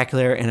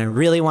spectacular, and I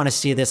really want to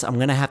see this. I'm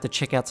going to have to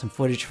check out some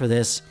footage for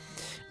this.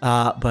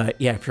 But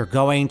yeah, if you're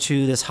going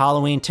to this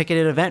Halloween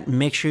ticketed event,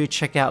 make sure you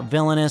check out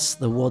Villainous,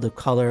 the World of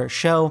Color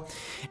show.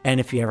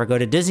 And if you ever go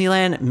to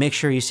Disneyland, make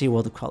sure you see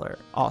World of Color.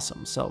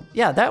 Awesome. So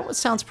yeah, that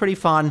sounds pretty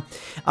fun.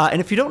 And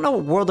if you don't know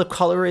what World of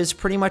Color is,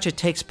 pretty much it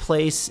takes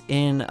place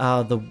in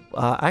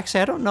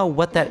actually, I don't know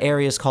what that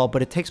area is called,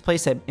 but it takes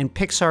place in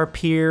Pixar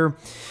Pier,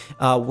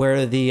 where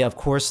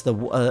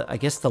I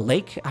guess the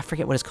lake, I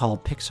forget what it's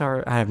called.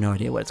 Pixar, I have no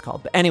idea what it's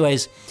called. But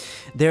anyways,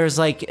 there's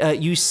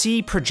you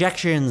see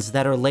projections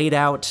that are laid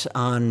out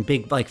on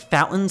big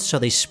fountains, so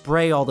they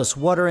spray all this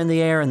water in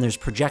the air, and there's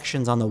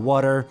projections on the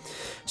water,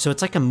 so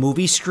it's like a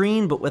movie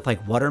screen but with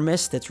water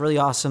mist. It's really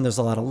awesome. There's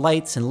a lot of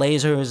lights and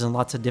lasers and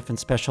lots of different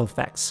special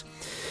effects.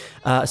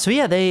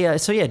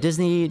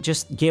 Disney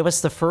just gave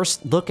us the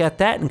first look at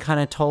that and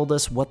kind of told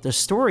us what the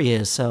story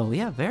is. So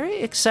yeah, very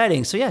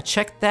exciting. So yeah,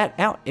 check that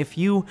out if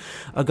you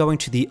are going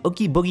to the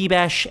Oogie Boogie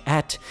Bash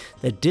at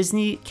the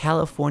Disney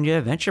California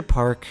Adventure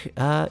Park.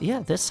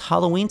 This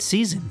Halloween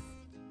season.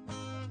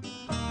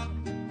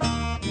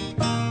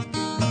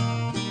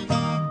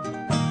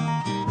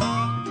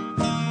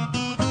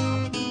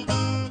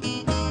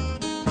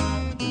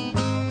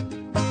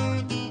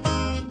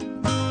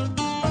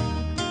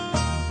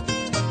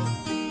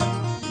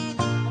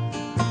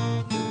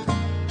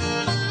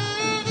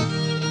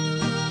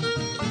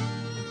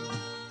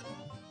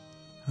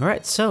 All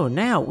right, so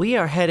now we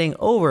are heading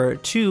over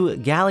to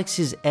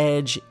Galaxy's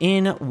Edge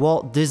in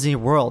Walt Disney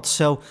World.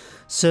 So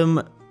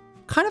some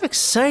kind of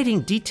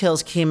exciting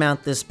details came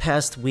out this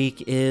past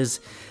week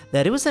is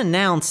that it was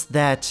announced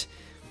that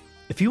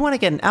if you want to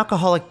get an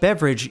alcoholic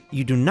beverage,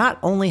 you do not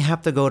only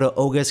have to go to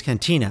Oga's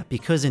Cantina,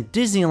 because in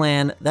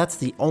Disneyland, that's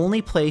the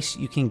only place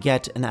you can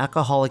get an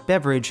alcoholic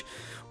beverage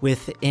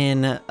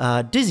within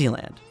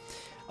Disneyland,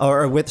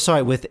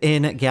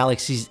 within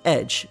Galaxy's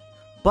Edge.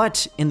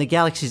 But in the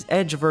Galaxy's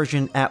Edge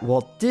version at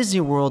Walt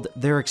Disney World,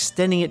 they're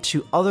extending it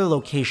to other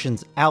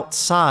locations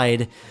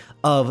outside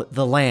of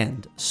the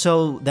land.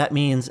 So that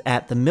means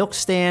at the milk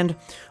stand,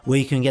 where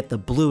you can get the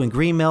blue and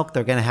green milk,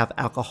 they're going to have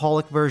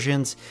alcoholic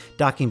versions.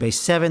 Docking Bay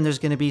 7, there's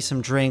going to be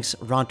some drinks.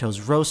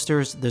 Ronto's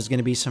Roasters, there's going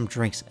to be some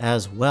drinks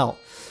as well.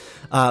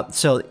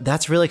 So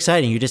that's really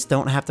exciting. You just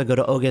don't have to go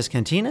to Oga's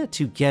Cantina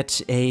to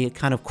get a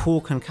kind of cool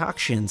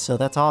concoction. So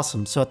that's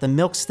awesome. So at the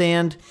milk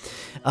stand,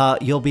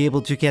 you'll be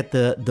able to get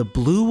the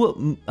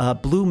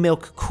blue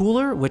milk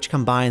cooler, which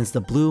combines the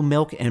blue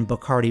milk and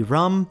Bacardi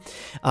rum.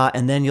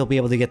 And then you'll be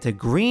able to get the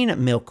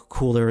green milk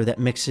cooler that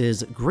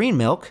mixes green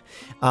milk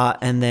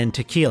and then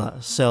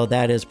tequila. So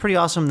that is pretty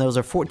awesome. Those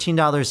are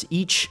 $14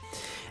 each.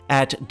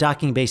 At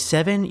Docking Bay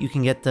 7, you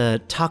can get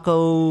the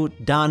Taco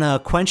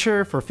Donna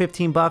Quencher for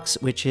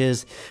 $15, which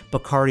is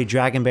Bacardi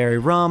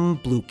Dragonberry Rum,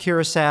 Blue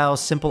Curacao,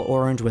 Simple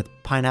Orange with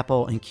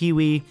pineapple and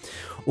kiwi.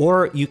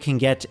 Or you can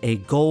get a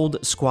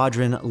Gold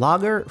Squadron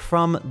Lager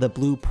from the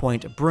Blue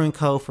Point Brewing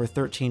Co. for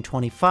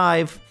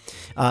 $13.25.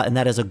 And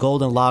that is a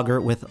golden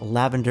lager with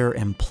lavender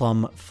and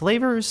plum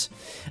flavors.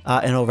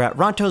 And over at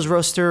Ronto's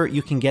Roaster,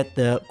 you can get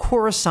the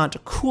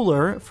Coruscant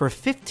Cooler for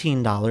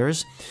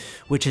 $15,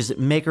 which is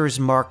Maker's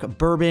Mark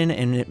Bourbon,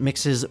 and it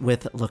mixes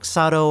with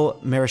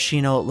Luxardo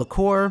Maraschino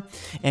Liqueur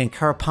and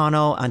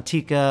Carapano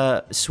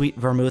Antica Sweet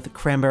Vermouth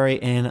Cranberry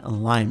and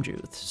Lime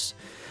Juice.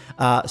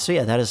 So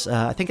yeah, that is,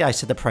 I think I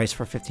said the price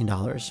for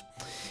 $15.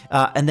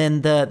 And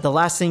then the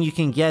last thing you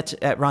can get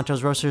at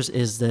Ronto's Roasters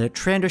is the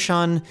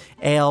Trandoshan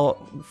Ale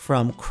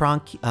from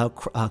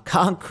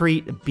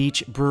Concrete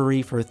Beach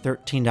Brewery for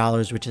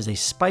 $13, which is a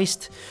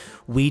spiced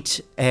wheat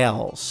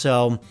ale.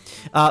 So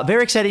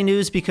very exciting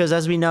news, because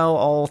as we know,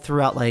 all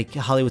throughout like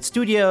Hollywood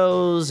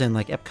Studios and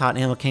like Epcot and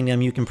Animal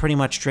Kingdom, you can pretty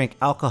much drink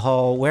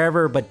alcohol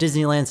wherever, but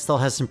Disneyland still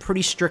has some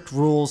pretty strict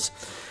rules.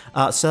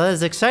 So that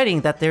is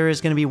exciting that there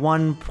is going to be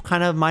one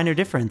kind of minor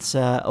difference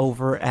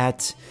over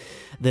at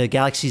the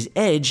Galaxy's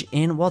Edge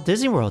in Walt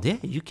Disney World. Yeah,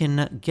 you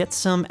can get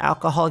some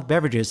alcoholic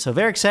beverages. So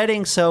very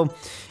exciting. So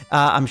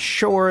I'm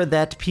sure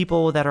that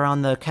people that are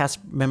on the cast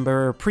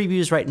member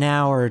previews right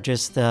now are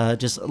just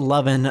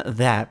loving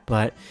that.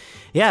 But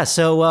yeah,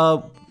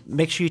 so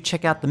make sure you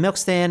check out the milk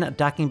stand,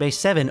 Docking Bay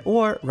 7,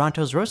 or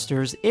Ronto's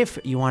Roasters if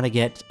you want to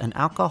get an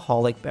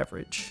alcoholic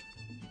beverage.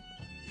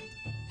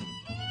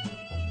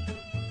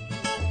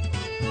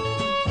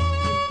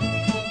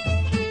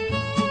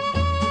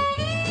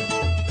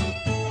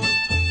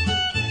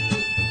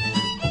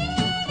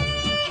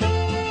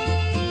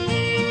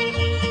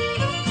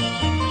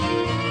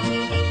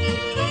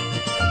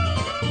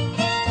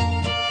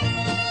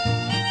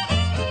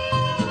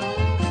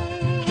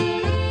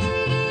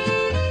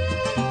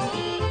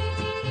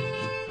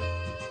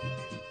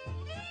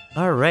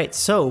 All right,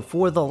 so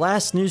for the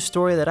last news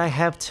story that I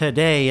have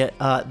today,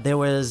 there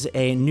was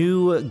a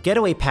new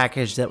getaway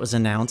package that was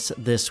announced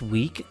this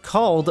week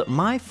called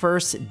My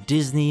First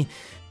Disney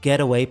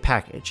Getaway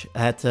Package.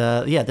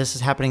 This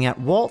is happening at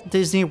Walt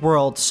Disney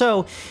World.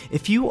 So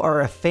if you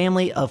are a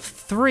family of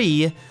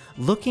 3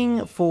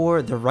 looking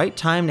for the right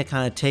time to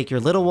kind of take your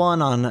little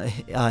one on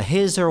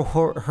his or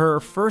her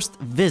first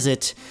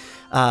visit,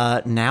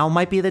 now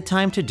might be the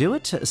time to do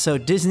it. So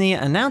Disney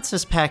announced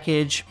this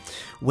package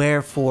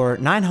where for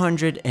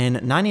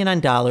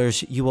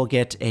 $999 you will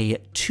get a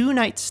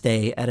 2-night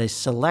stay at a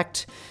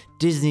select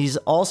Disney's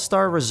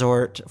All-Star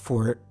Resort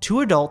for 2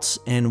 adults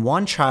and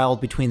 1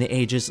 child between the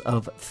ages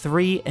of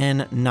 3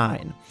 and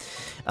 9.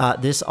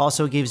 This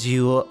also gives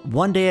you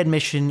 1-day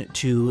admission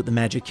to the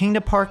Magic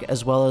Kingdom Park,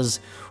 as well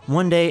as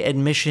 1-day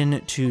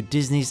admission to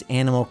Disney's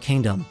Animal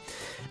Kingdom.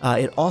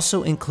 It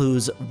also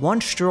includes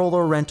 1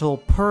 stroller rental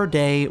per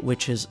day,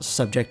 which is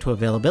subject to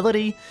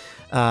availability.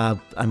 I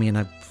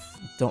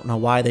don't know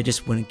why they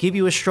just wouldn't give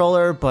you a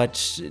stroller,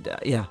 but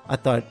yeah, I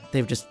thought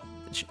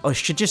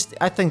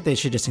I think they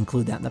should just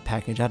include that in the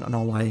package. I don't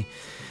know why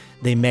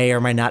they may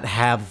or may not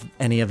have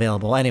any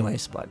available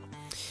anyways, but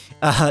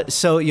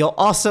so you'll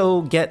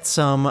also get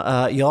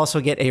a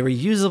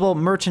reusable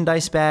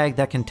merchandise bag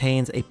that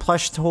contains a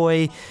plush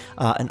toy,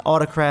 an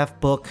autograph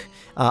book,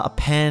 a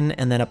pen,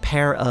 and then a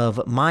pair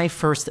of My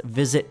First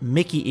Visit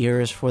Mickey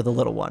ears for the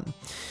little one.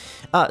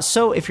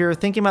 So if you're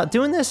thinking about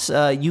doing this,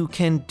 you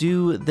can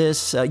do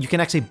this. You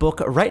can actually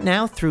book right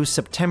now through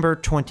September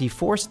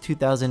 24th,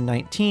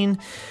 2019.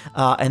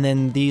 And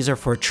then these are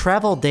for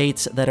travel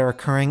dates that are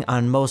occurring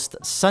on most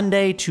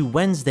Sunday to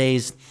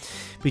Wednesdays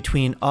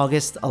between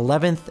August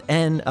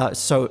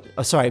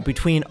 11th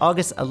between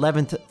August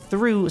 11th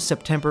through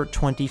September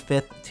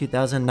 25th,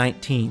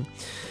 2019.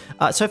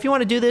 So if you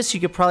want to do this, you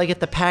could probably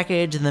get the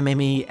package and then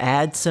maybe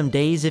add some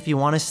days if you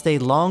want to stay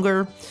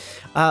longer.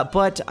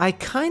 But I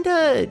kind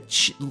of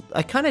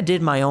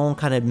did my own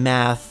kind of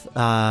math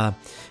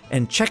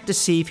and checked to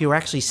see if you were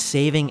actually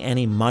saving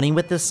any money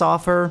with this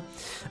offer.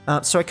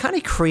 So I kind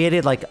of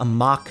created like a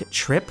mock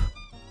trip.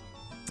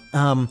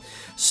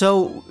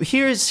 So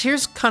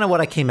here's kind of what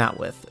I came out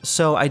with.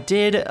 So I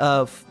did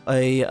a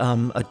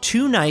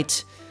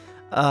 2-night.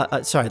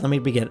 Sorry, let me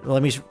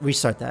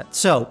restart that.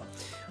 So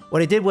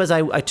what I did was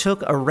I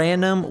took a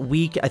random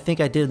week. I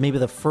think I did maybe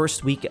the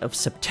first week of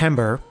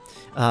September,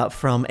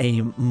 from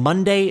a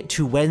Monday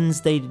to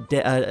Wednesday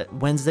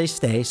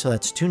stay. So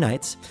that's 2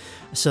 nights.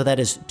 So that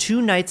is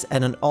 2 nights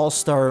at an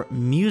all-star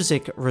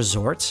music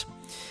resort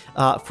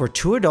for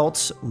 2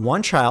 adults,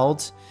 1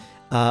 child.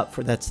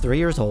 That's 3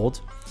 years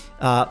old.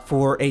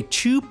 For a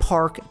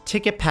 2-park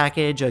ticket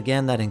package,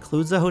 again, that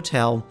includes the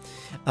hotel,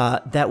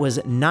 that was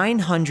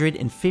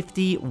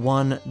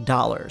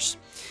 $951.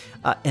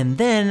 And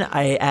then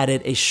I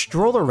added a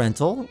stroller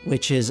rental,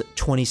 which is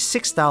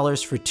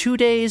 $26 for 2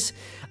 days.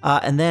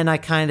 And then I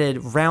kind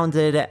of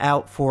rounded it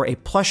out for a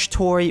plush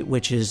toy,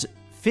 which is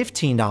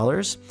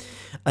 $15.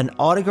 An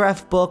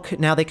autograph book,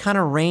 now they kind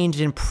of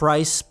range in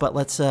price, but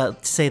let's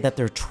say that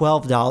they're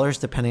 $12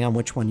 depending on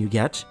which one you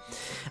get.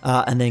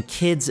 And then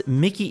kids'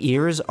 Mickey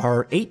ears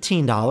are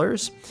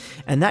 $18,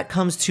 and that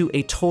comes to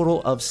a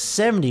total of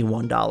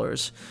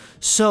 $71.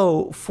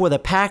 So for the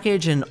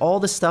package and all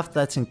the stuff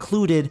that's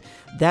included,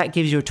 that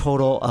gives you a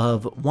total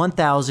of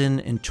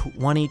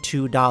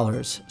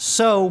 $1,022.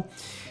 So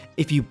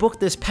if you book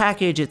this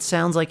package, it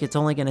sounds like it's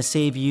only going to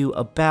save you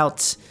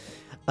about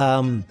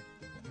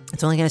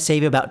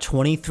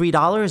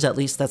 $23. At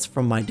least that's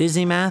from my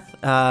Disney math.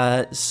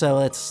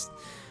 So it's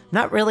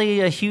not really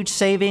a huge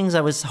savings.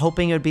 I was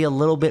hoping it would be a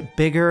little bit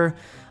bigger.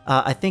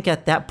 I think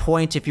at that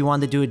point, if you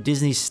wanted to do a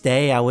Disney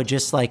stay, I would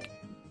just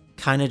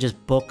kind of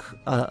just book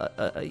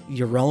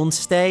your own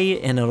stay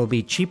and it'll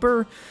be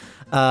cheaper.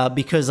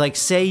 Because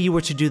say you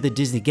were to do the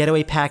Disney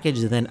Getaway package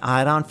and then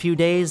add on a few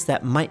days,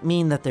 that might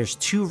mean that there's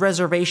 2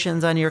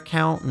 reservations on your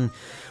account, and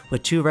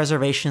with 2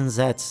 reservations,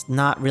 that's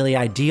not really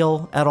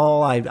ideal at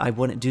all. I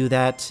wouldn't do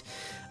that.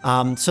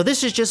 So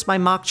this is just my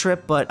mock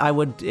trip, but I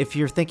would, if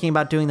you're thinking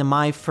about doing the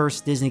My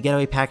First Disney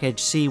Getaway package,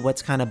 see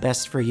what's kind of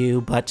best for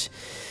you. But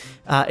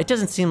it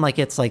doesn't seem like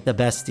it's the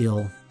best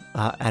deal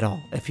at all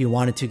if you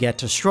wanted to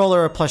get a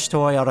stroller, a plush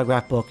toy,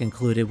 autograph book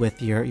included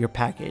with your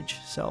package.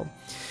 So,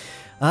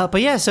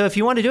 but yeah, so if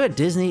you want to do it,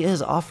 Disney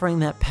is offering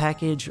that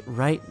package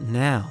right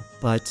now.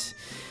 But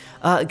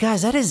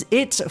guys, that is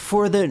it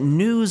for the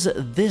news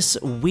this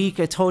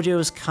week. I told you it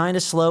was kind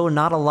of slow,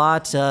 not a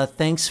lot.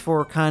 Thanks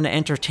for kind of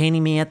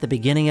entertaining me at the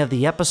beginning of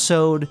the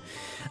episode.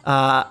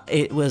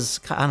 It was,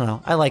 I don't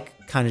know, I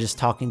like kind of just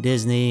talking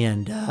Disney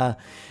and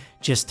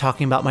just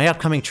talking about my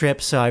upcoming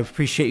trip, so I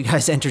appreciate you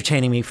guys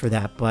entertaining me for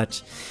that.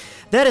 But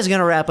that is going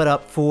to wrap it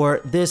up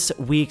for this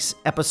week's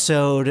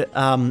episode.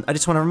 I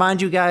just want to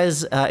remind you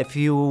guys, if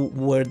you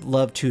would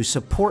love to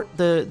support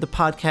the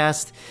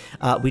podcast,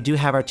 we do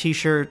have our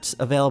t-shirts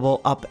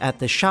available up at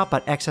the shop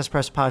at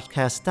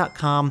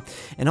accesspresspodcast.com,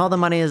 and all the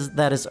money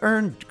that is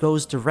earned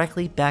goes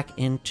directly back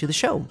into the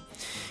show.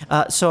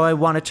 So I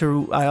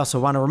also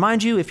want to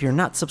remind you, if you're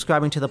not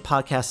subscribing to the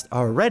podcast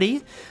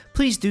already,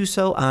 please do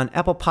so on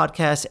Apple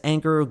Podcasts,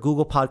 Anchor,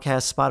 Google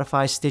Podcasts,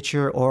 Spotify,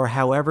 Stitcher, or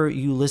however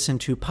you listen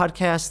to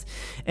podcasts.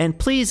 And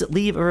please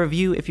leave a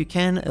review if you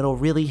can. It'll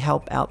really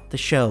help out the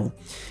show.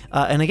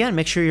 And again,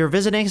 make sure you're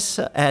visiting us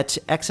at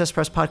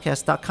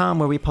accesspresspodcast.com,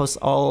 where we post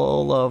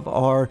all of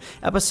our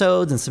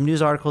episodes and some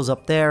news articles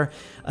up there.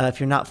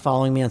 If you're not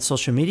following me on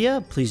social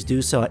media, please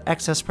do so at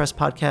Access Press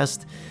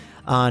Podcast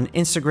on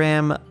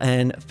Instagram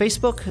and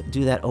Facebook.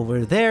 Do that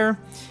over there.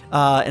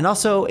 And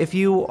also, if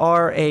you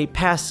are a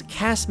past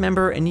cast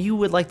member and you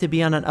would like to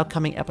be on an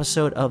upcoming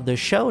episode of the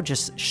show,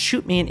 just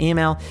shoot me an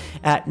email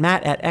at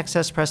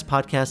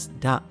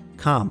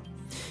matt@accesspresspodcast.com.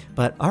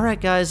 But all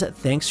right, guys,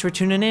 thanks for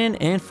tuning in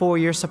and for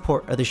your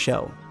support of the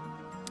show.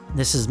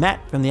 This is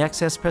Matt from the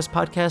Access Press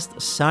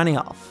Podcast signing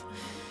off.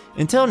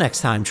 Until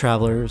next time,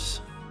 travelers.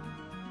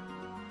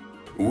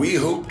 We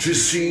hope to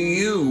see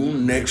you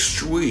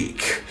next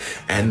week.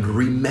 And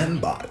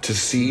remember to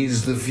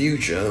seize the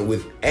future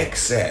with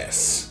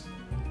excess.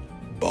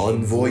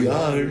 Bon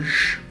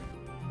voyage.